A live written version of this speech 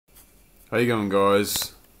How you going,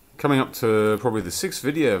 guys? Coming up to probably the 6th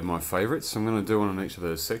video of my favourites. I'm going to do one on each of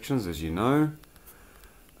those sections, as you know.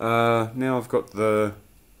 Now I've got the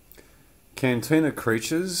Cantina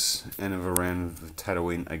creatures, and I've around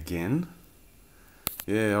Tatooine again.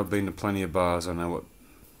 Yeah, I've been to plenty of bars. I know what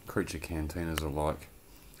creature cantinas are like.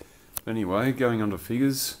 Anyway, going on to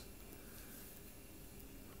figures.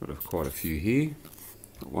 Got quite a few here.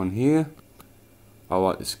 Got one here. I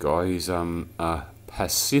like this guy. He's a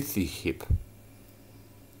Favorites.Episode.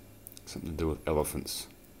 Something to do with elephants.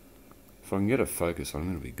 If I can get a focus on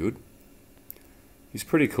him, it'll be good. He's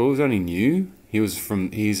pretty cool. He's only new. He's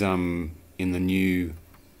in the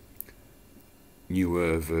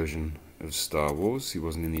newer version of Star Wars. He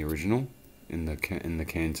wasn't in the original, in the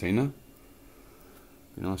Cantina.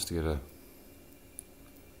 Be nice to get a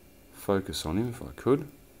focus on him if I could.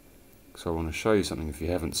 So I want to show you something if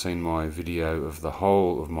you haven't seen my video of the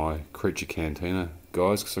whole of my creature cantina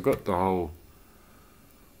guys, because I've got the whole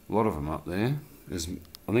lot of them up there. I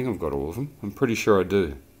think I've got all of them. I'm pretty sure I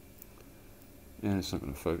do. Yeah, it's not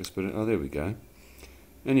going to focus, but oh, there we go.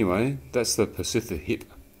 Anyway, that's the Favorites.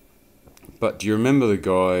 But do you remember the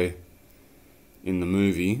guy in the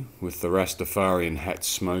movie with the Rastafarian hat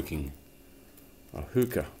smoking a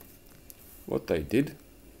hookah? What they did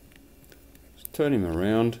was turn him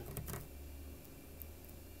around.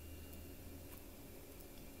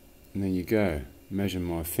 And there you go. Measure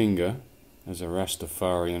my finger as a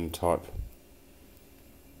Rastafarian type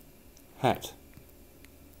hat.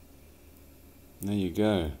 And there you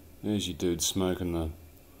go. There's your dude smoking the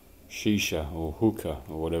shisha or hookah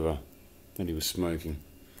or whatever that he was smoking.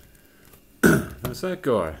 That's that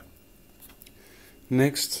guy.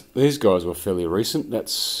 Next, these guys were fairly recent.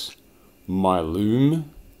 That's Myloom.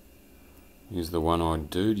 He's the one-eyed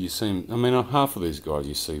dude. You see him, I mean, half of these guys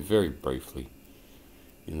you see very briefly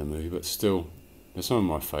in the movie, but still, they're some of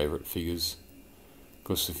my favourite figures.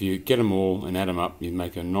 Because if you get them all and add them up, you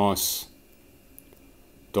make a nice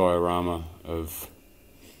diorama of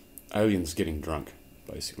aliens getting drunk,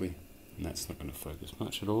 basically. And that's not going to focus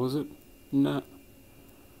much at all, is it? No.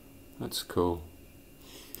 That's cool.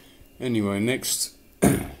 Anyway, next,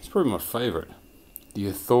 it's probably my favourite. The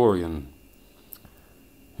Ithorian,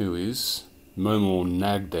 who is Momor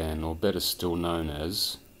Nagdan, or better still known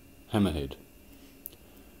as Hammerhead.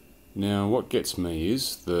 Now, what gets me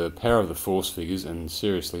is the Power of the Force figures, and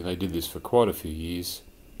seriously, they did this for quite a few years.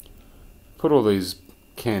 Put all these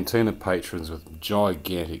Cantina patrons with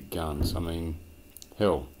gigantic guns. I mean,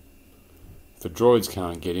 hell, if the droids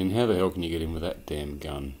can't get in, how the hell can you get in with that damn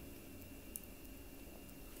gun?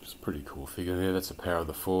 It's a pretty cool figure there. That's a Power of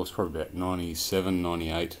the Force, probably about 97,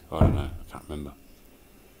 98, I don't know, I can't remember.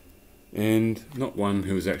 And not one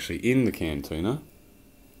who was actually in the Cantina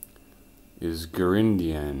is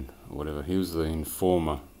Garindian, or whatever. He was the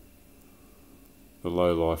informer, the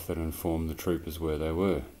lowlife that informed the troopers where they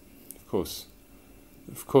were. Of course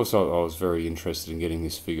I was very interested in getting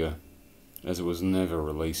this figure, as it was never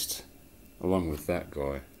released, along with that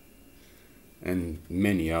guy, and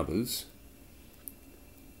many others,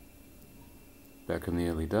 back in the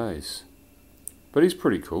early days. But he's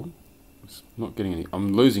pretty cool. It's not getting any.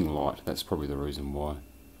 I'm losing light, that's probably the reason why.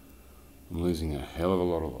 I'm losing a hell of a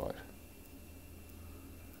lot of light.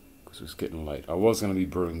 Because it's getting late. I was going to be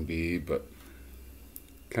brewing beer, but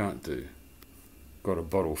can't do. Got a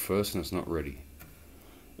bottle first and it's not ready.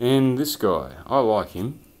 And this guy, I like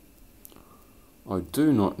him. I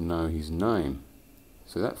do not know his name.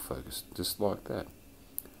 So that focused just like that.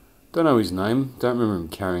 Don't know his name. Don't remember him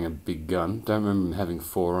carrying a big gun. Don't remember him having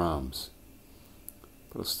 4 arms.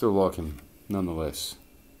 But I still like him nonetheless.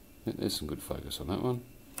 There's some good focus on that one.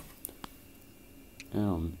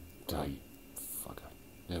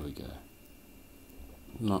 There we go.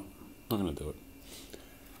 Not going to do it.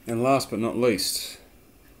 And last but not least,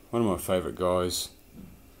 one of my favourite guys,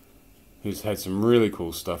 who's had some really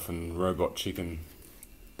cool stuff, and Robot Chicken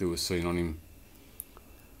do a scene on him.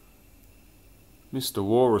 Mr.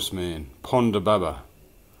 Walrus Man, Ponda Bubba.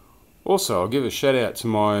 Also, I'll give a shout out to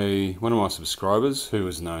one of my subscribers, who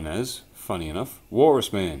is known as, funny enough,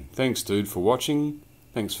 Walrus Man. Thanks, dude, for watching.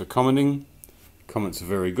 Thanks for commenting. Comments are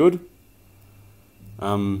very good.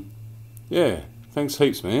 Yeah, thanks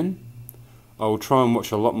heaps, man. I will try and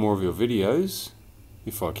watch a lot more of your videos,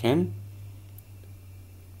 if I can.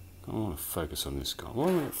 I want to focus on this guy. I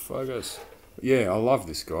want to focus. Yeah, I love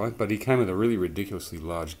this guy, but he came with a really ridiculously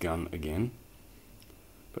large gun again.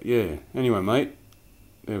 But yeah, anyway, mate,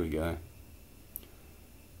 there we go.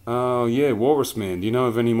 Oh yeah, Walrus Man, do you know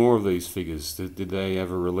of any more of these figures? Did they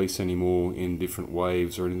ever release any more in different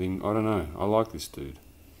waves or anything? I don't know. I like this dude.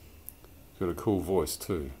 Got a cool voice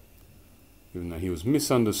too. even though he was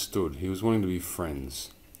misunderstood. He was wanting to be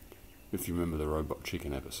friends, if you remember the Robot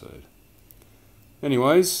Chicken episode.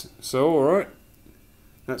 Anyways, so alright,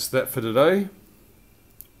 that's that for today.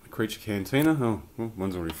 The Creature Cantina. Oh, well,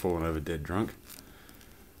 one's already fallen over dead drunk.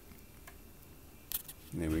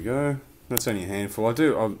 There we go. That's only a handful. I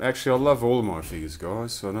love all of my figures,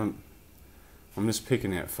 guys. So I'm just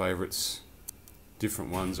picking out favourites,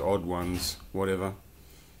 different ones, odd ones, whatever.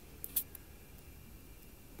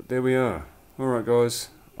 But there we are. Alright, guys.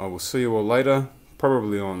 I will see you all later.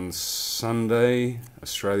 Probably on Sunday,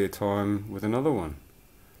 Australia time, with another one.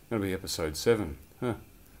 That'll be episode 7. Huh.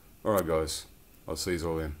 Alright, guys. I'll see you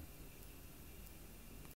all then.